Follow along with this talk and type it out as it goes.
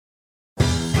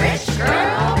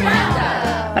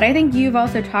But I think you've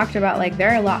also talked about, like, there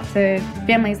are lots of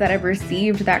families that have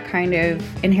received that kind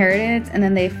of inheritance and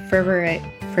then they fritter it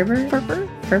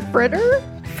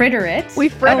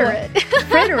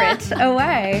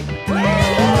away.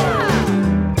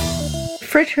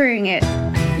 Frittering it.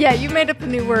 Yeah, you made up a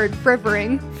new word,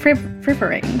 frittering.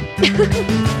 Frittering.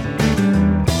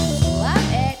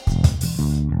 Love it.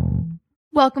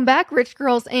 Welcome back, rich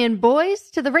girls and boys,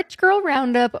 to the Rich Girl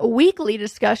Roundup, a weekly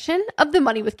discussion of the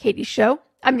Money with Katie show.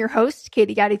 I'm your host,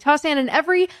 Katie Gatti Tossan, and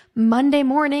every Monday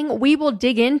morning, we will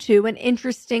dig into an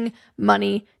interesting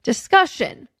money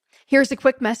discussion. Here's a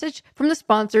quick message from the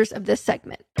sponsors of this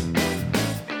segment.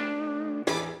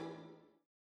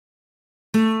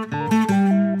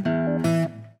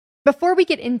 Before we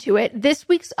get into it, this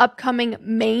week's upcoming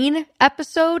main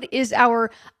episode is our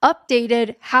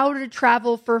updated How to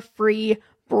Travel for Free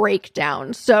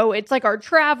breakdown. So it's like our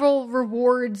travel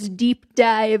rewards deep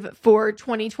dive for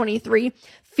 2023,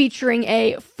 featuring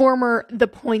a former The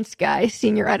Points guy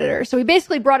senior editor. So we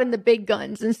basically brought in the big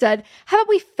guns and said, how about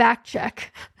we fact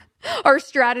check our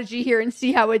strategy here and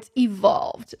see how it's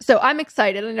evolved? So I'm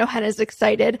excited. I know Henna's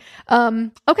excited.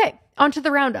 Okay, on to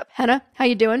the roundup. Henna, how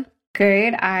you doing?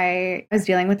 Good. I was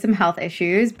dealing with some health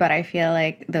issues, but I feel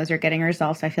like those are getting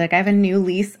resolved. So I feel like I have a new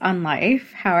lease on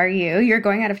life. How are you? You're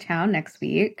going out of town next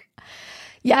week.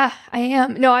 Yeah, I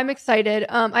am. No, I'm excited.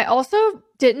 I also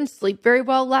didn't sleep very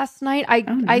well last night.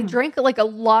 I drank like a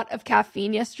lot of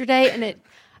caffeine yesterday and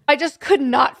I just could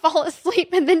not fall asleep.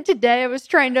 And then today I was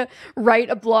trying to write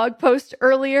a blog post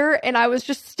earlier and I was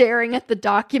just staring at the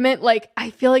document. Like, I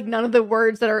feel like none of the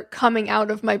words that are coming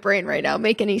out of my brain right now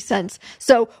make any sense.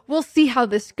 So we'll see how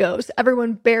this goes.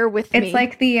 Everyone bear with me. It's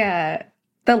like the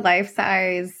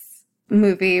life-size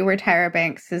movie where Tyra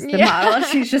Banks is the model and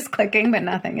she's just clicking, but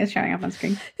nothing is showing up on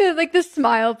screen. Like the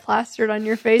smile plastered on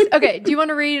your face. Okay, do you want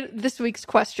to read this week's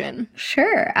question?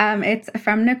 Sure. It's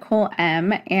from Nicole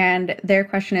M. And their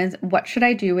question is, what should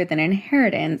I do with an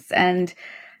inheritance? And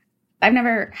I've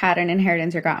never had an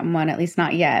inheritance or gotten one, at least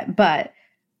not yet. But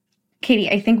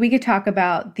Katie, I think we could talk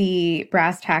about the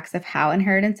brass tacks of how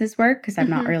inheritances work, because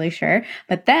I'm not really sure.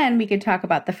 But then we could talk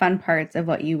about the fun parts of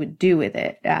what you would do with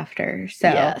it after. So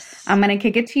yes. I'm going to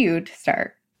kick it to you to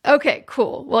start. Okay,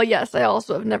 cool. Well, yes, I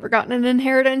also have never gotten an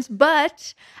inheritance,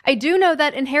 but I do know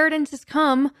that inheritances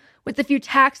come with a few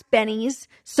tax bennies.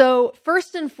 So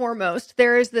first and foremost,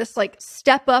 there is this like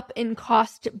step up in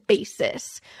cost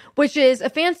basis, which is a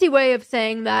fancy way of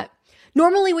saying that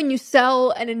normally when you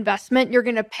sell an investment, you're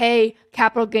going to pay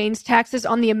capital gains taxes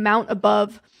on the amount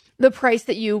above the price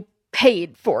that you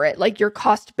paid for it, like your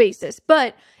cost basis.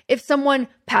 But if someone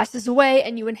passes away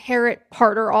and you inherit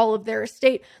part or all of their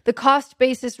estate, the cost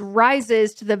basis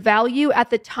rises to the value at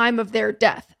the time of their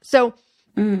death. So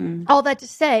all that to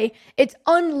say, it's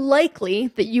unlikely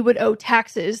that you would owe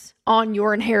taxes on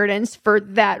your inheritance for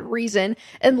that reason,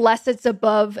 unless it's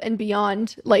above and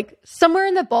beyond, like somewhere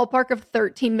in the ballpark of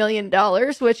 $13 million,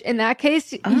 which in that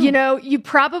case, you know, you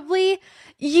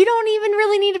don't even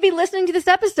really need to be listening to this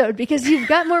episode because you've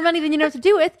got more money than you know what to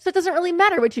do with. So it doesn't really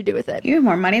matter what you do with it. You have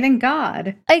more money than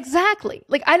God. Exactly.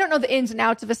 Like, I don't know the ins and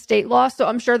outs of estate law, so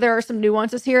I'm sure there are some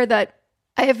nuances here that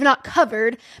I have not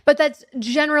covered, but that's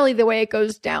generally the way it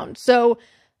goes down. So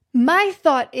my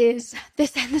thought is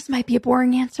this might be a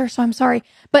boring answer, so I'm sorry,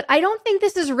 but I don't think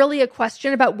this is really a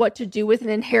question about what to do with an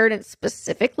inheritance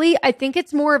specifically. I think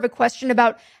it's more of a question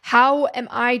about how am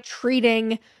I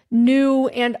treating new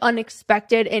and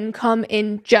unexpected income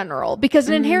in general, because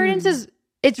an inheritance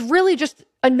it's really just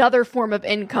another form of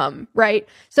income, right?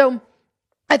 So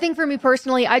I think for me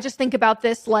personally, I just think about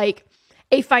this like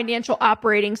a financial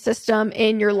operating system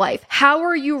in your life. How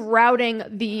are you routing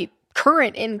the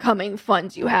current incoming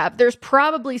funds you have? There's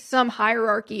probably some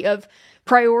hierarchy of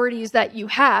priorities that you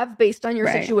have based on your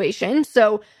situation.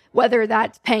 So whether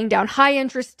that's paying down high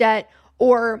interest debt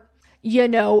or, you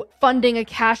know, funding a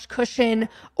cash cushion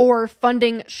or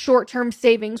funding short-term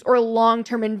savings or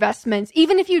long-term investments,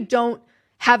 even if you don't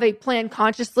have a plan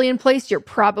consciously in place, you're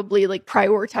probably like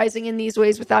prioritizing in these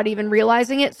ways without even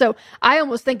realizing it. So I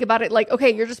almost think about it like, okay,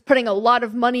 you're just putting a lot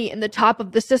of money in the top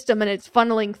of the system and it's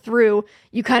funneling through.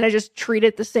 You kind of just treat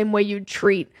it the same way you'd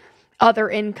treat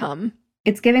other income.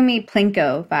 It's giving me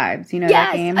Plinko vibes. You know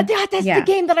that game? That's the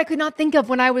game that I could not think of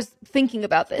when I was thinking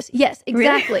about this. Yes,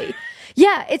 exactly. Really?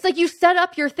 Yeah, it's like you set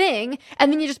up your thing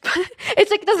and then you just it's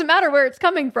like it doesn't matter where it's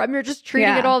coming from. You're just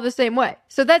treating it all the same way.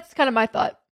 So that's kind of my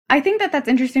thought. I think that that's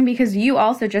interesting because you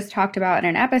also just talked about in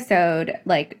an episode,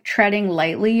 like treading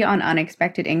lightly on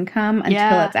unexpected income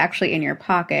until it's actually in your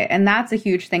pocket. And that's a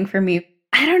huge thing for me.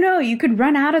 I don't know, you could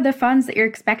run out of the funds that you're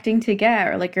expecting to get,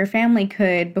 or like your family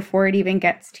could before it even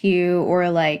gets to you, or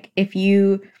like if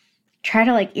you try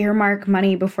to like earmark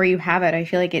money before you have it, I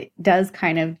feel like it does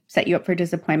kind of set you up for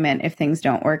disappointment if things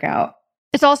don't work out.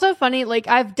 It's also funny, like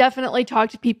I've definitely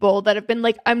talked to people that have been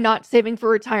like, I'm not saving for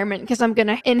retirement because I'm going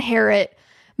to inherit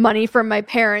money from my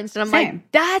parents. And I'm Same.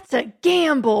 like, that's a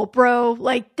gamble, bro.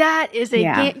 Like that is a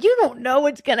Yeah. You don't know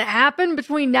what's going to happen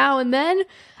between now and then.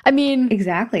 I mean,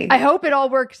 Exactly. I hope it all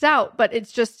works out, but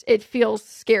it's just, it feels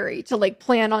scary to like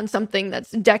plan on something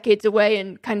that's decades away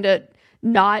and kind of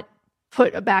not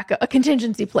put a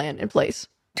contingency plan in place.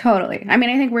 Totally. I mean,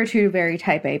 I think we're two very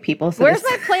type A people. So Where's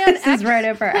my plan this X? is right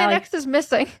up our Plan alley. X is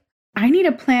missing. I need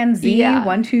a plan Z, Yeah.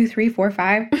 1, 2, 3, 4,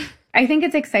 5. I think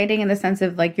it's exciting in the sense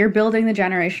of like you're building the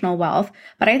generational wealth.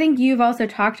 But I think you've also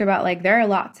talked about like there are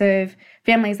lots of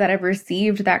families that have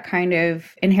received that kind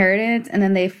of inheritance and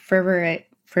then they fritter it.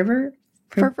 Fritter?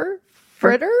 Fritter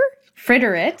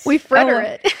it. We fritter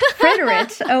it. Fritter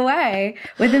it away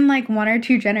within like 1 or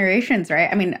 2 generations, right?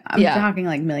 I mean, I'm talking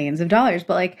like millions of dollars,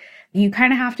 but like you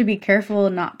kind of have to be careful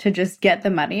not to just get the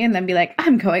money and then be like,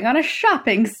 I'm going on a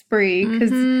shopping spree.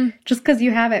 Because just because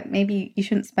you have it, maybe you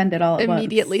shouldn't spend it all at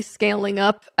Immediately once. scaling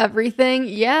up everything.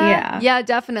 Yeah,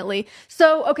 definitely.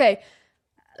 So, okay,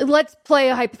 let's play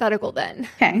a hypothetical then.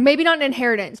 Okay. Maybe not an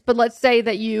inheritance, but let's say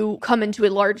that you come into a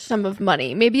large sum of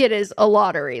money. Maybe it is a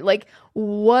lottery. Like,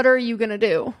 what are you going to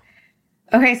do?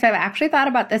 Okay, so I've actually thought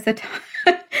about this a ton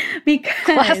because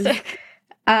Classic.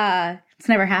 It's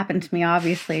never happened to me,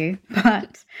 obviously,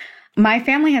 but my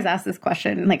family has asked this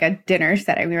question like a dinner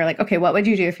setting. We were like, okay, what would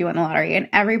you do if you won the lottery? And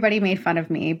everybody made fun of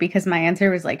me because my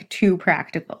answer was like too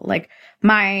practical. Like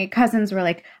my cousins were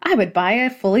like, I would buy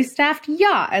a fully staffed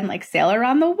yacht and like sail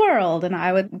around the world and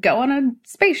I would go on a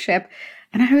spaceship.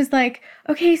 And I was like,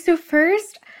 okay, so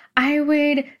first I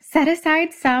would set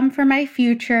aside some for my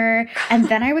future and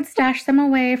then I would stash some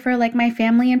away for like my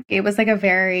family. And it was like a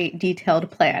very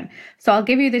detailed plan. So I'll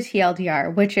give you the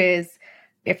TLDR, which is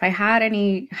if I had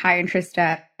any high interest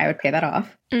debt, I would pay that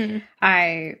off.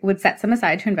 I would set some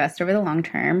aside to invest over the long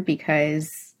term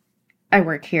because I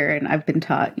work here and I've been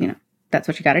taught, that's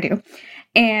what you got to do.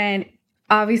 And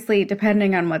obviously,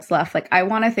 depending on what's left, like I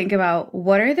want to think about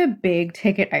what are the big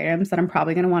ticket items that I'm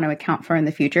probably going to want to account for in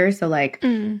the future. So like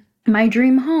my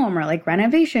dream home or like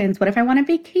renovations. What if I want a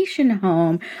vacation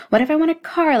home? What if I want a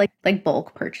car? Like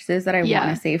bulk purchases that I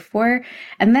want to save for.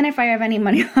 And then if I have any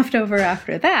money left over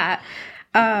after that,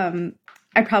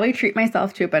 I'd probably treat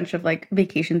myself to a bunch of like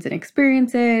vacations and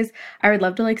experiences. I would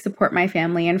love to like support my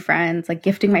family and friends, like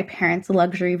gifting my parents a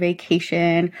luxury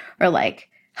vacation or like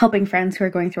helping friends who are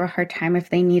going through a hard time if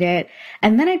they need it.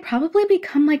 And then I'd probably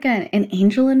become like an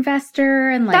angel investor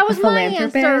and like that was a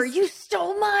philanthropist. My answer. You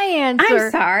stole my answer.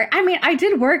 I'm sorry. I mean, I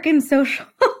did work in social.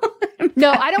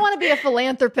 No, I don't want to be a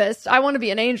philanthropist. I want to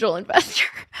be an angel investor.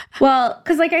 Well,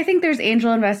 because like I think there's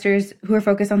angel investors who are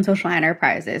focused on social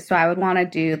enterprises. So I would want to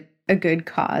do a good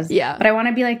cause. Yeah. But I want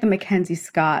to be like the Mackenzie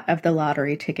Scott of the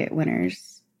lottery ticket winners.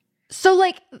 So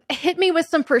like hit me with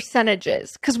some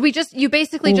percentages because you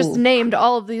basically just named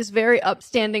all of these very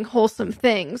upstanding, wholesome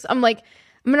things. I'm like,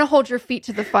 I'm going to hold your feet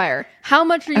to the fire. How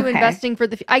much are you investing for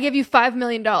I give you $5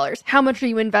 million. How much are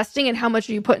you investing and how much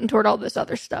are you putting toward all this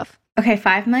other stuff? Okay,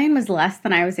 5 million was less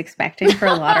than I was expecting for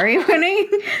a lottery winning.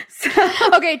 So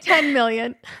okay, 10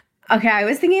 million. Okay, I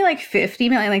was thinking like 50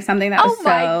 million, like something that was oh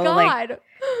my God. like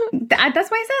that's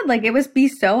why I said like it would be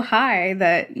so high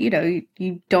that you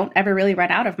don't ever really run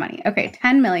out of money. Okay,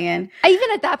 10 million.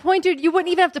 Even at that point, dude, you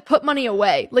wouldn't even have to put money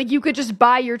away. Like you could just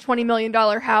buy your $20 million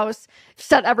house,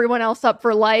 set everyone else up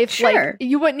for life. Sure. Like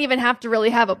you wouldn't even have to really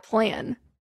have a plan.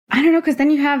 I don't know, because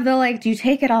then you have the like, do you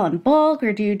take it all in bulk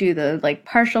or do you do the like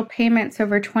partial payments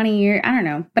over 20 years? I don't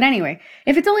know. But anyway,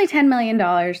 if it's only $10 million,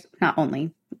 not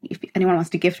only, if anyone wants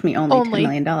to gift me only $10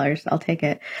 million, I'll take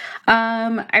it.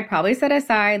 I'd probably set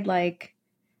aside like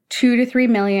 2 to 3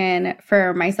 million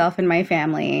for myself and my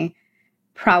family,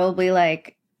 probably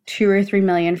like 2 or 3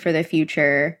 million for the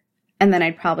future. And then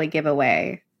I'd probably give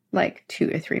away like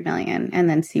 2 or 3 million and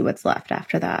then see what's left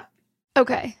after that.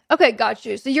 Okay, got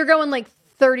you. So you're going like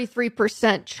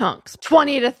 33% chunks,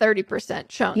 20 to 30%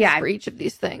 chunks for each of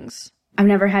these things. I've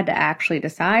never had to actually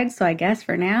decide, so I guess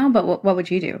for now, but what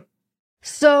would you do?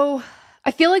 So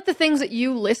I feel like the things that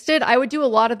you listed, I would do a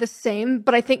lot of the same,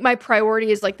 but I think my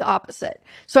priority is like the opposite.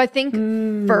 So I think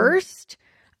first,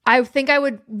 I think I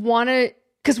would want to,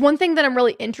 because one thing that I'm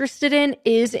really interested in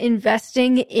is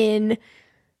investing in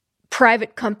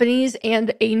private companies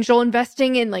and angel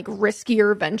investing in like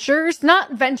riskier ventures,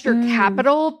 not venture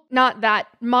capital, not that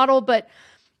model, but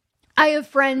I have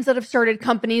friends that have started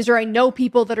companies, or I know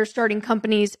people that are starting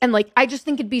companies. And like, I just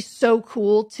think it'd be so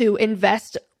cool to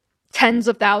invest tens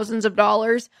of thousands of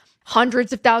dollars,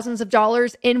 hundreds of thousands of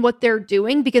dollars in what they're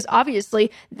doing, because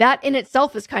obviously that in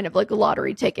itself is kind of like a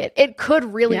lottery ticket. It could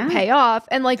really pay off.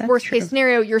 And like, worst case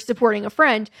scenario, you're supporting a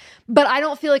friend. But I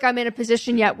don't feel like I'm in a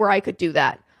position yet where I could do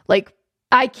that. Like,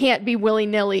 I can't be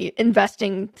willy-nilly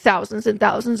investing thousands and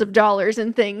thousands of dollars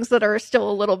in things that are still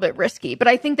a little bit risky. But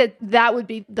I think that that would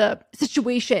be the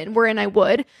situation wherein I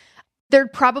would.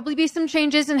 There'd probably be some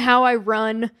changes in how I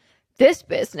run this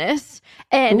business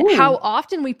and how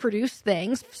often we produce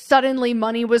things. Suddenly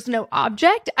money was no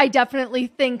object. I definitely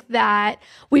think that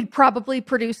we'd probably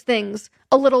produce things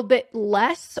a little bit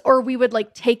less, or we would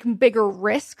like take bigger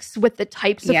risks with the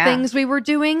types of things we were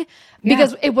doing,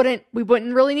 because we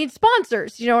wouldn't really need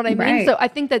sponsors. You know what I mean? Right. So I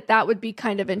think that that would be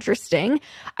kind of interesting.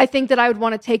 I think that I would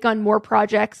want to take on more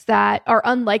projects that are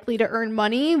unlikely to earn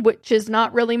money, which is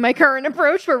not really my current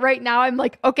approach. But right now I'm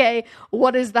like, okay,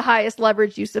 what is the highest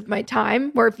leverage use of my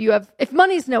time? Where if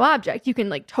money's no object, you can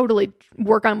like totally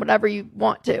work on whatever you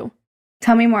want to.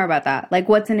 Tell me more about that. Like,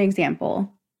 what's an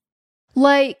example?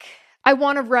 Like, I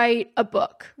want to write a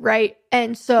book, right?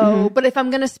 And so, but if I'm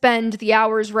going to spend the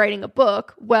hours writing a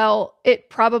book, well,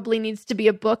 it probably needs to be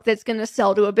a book that's going to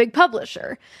sell to a big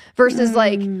publisher versus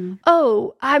like,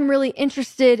 oh, I'm really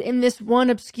interested in this one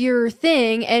obscure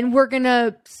thing and we're going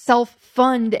to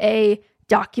self-fund a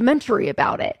documentary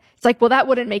about it. It's like, well, that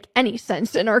wouldn't make any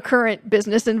sense in our current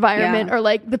business environment or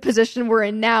like the position we're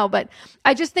in now. But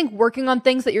I just think working on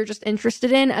things that you're just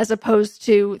interested in, as opposed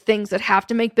to things that have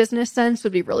to make business sense,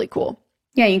 would be really cool.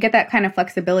 Yeah, you get that kind of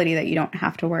flexibility that you don't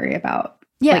have to worry about.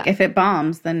 Yeah. Like, if it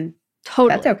bombs, then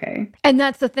totally, that's okay. And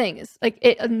that's the thing, is like,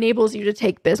 it enables you to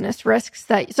take business risks.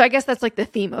 So I guess that's like the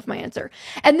theme of my answer.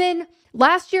 And then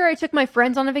last year I took my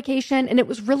friends on a vacation and it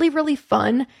was really, really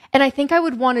fun. And I think I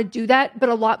would want to do that, but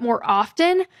a lot more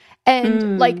often,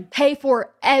 and like pay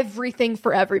for everything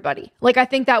for everybody. Like, I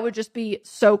think that would just be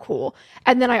so cool.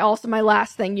 And then my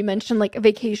last thing, you mentioned like a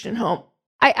vacation home.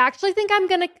 I actually think I'm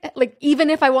going to, like, even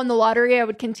if I won the lottery, I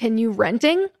would continue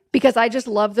renting, because I just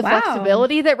love the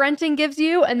flexibility that renting gives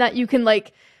you, and that you can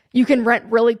rent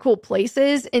really cool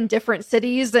places in different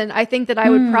cities. And I think that I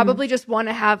would probably just want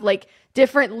to have like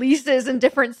different leases in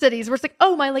different cities, where it's like,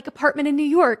 oh, my like apartment in New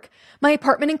York, my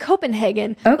apartment in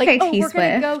Copenhagen. Okay, like, oh, we're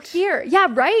going to go here. Yeah,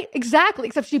 right. Exactly.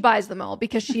 Except she buys them all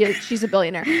because she's a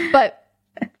billionaire. But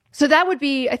so that would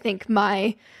be, I think,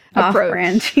 my approach.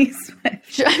 Off-brand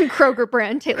T-Swift. Kroger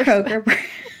brand, Taylor Swift. Kroger brand.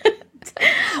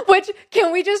 Which,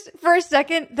 can we just, for a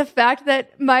second, the fact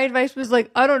that my advice was like,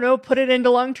 I don't know, put it into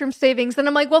long-term savings. And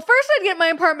I'm like, well, first I'd get my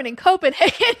apartment in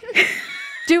Copenhagen.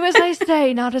 Do as I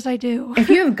say, not as I do. If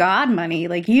you have God money,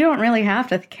 like, you don't really have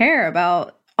to care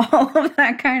about all of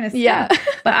that kind of stuff. Yeah.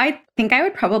 But I think I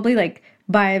would probably like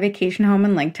buy a vacation home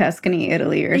in like Tuscany,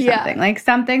 Italy or something. Like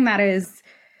something that is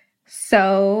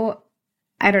so,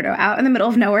 I don't know, out in the middle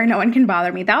of nowhere. No one can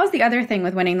bother me. That was the other thing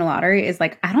with winning the lottery, is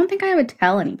like, I don't think I would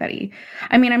tell anybody.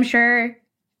 I mean, I'm sure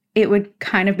it would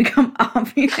kind of become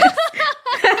obvious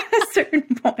at a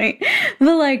certain point.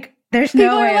 But like, there's People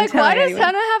no way are like, I'm telling why does anyone.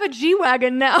 Hannah have a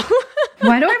G-Wagon now?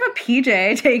 Why do I have a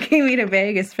PJ taking me to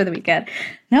Vegas for the weekend?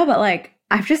 No, but like,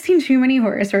 I've just seen too many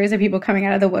horror stories of people coming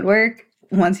out of the woodwork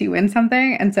once you win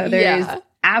something. And so there is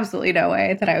absolutely no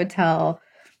way that I would tell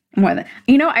more than,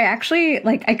 I actually,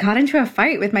 like, I got into a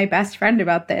fight with my best friend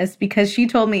about this, because she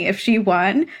told me if she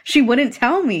won, she wouldn't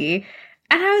tell me.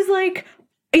 And I was like,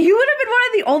 you would have been one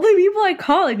of the only people I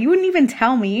call, and you wouldn't even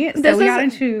tell me. So we got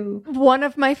into... One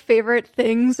of my favorite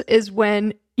things is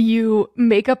when you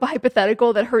make up a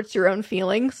hypothetical that hurts your own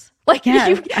feelings. Like, you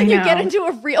get into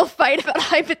a real fight about a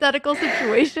hypothetical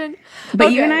situation.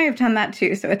 But you and I have done that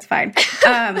too, so it's fine.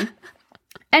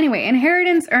 Anyway,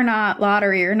 inheritance or not,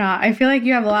 lottery or not, I feel like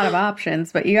you have a lot of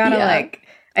options, but you gotta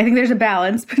I think there's a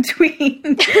balance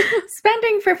between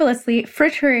spending frivolously,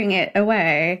 frittering it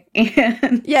away,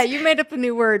 and... Yeah, you made up a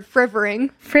new word,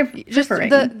 frivering. Just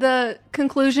the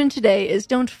conclusion today is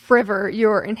don't friver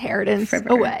your inheritance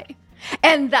away.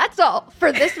 And that's all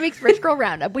for this week's Rich Girl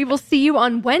Roundup. We will see you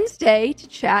on Wednesday to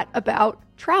chat about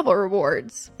travel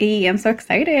rewards. I'm so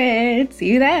excited. See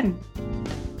you then.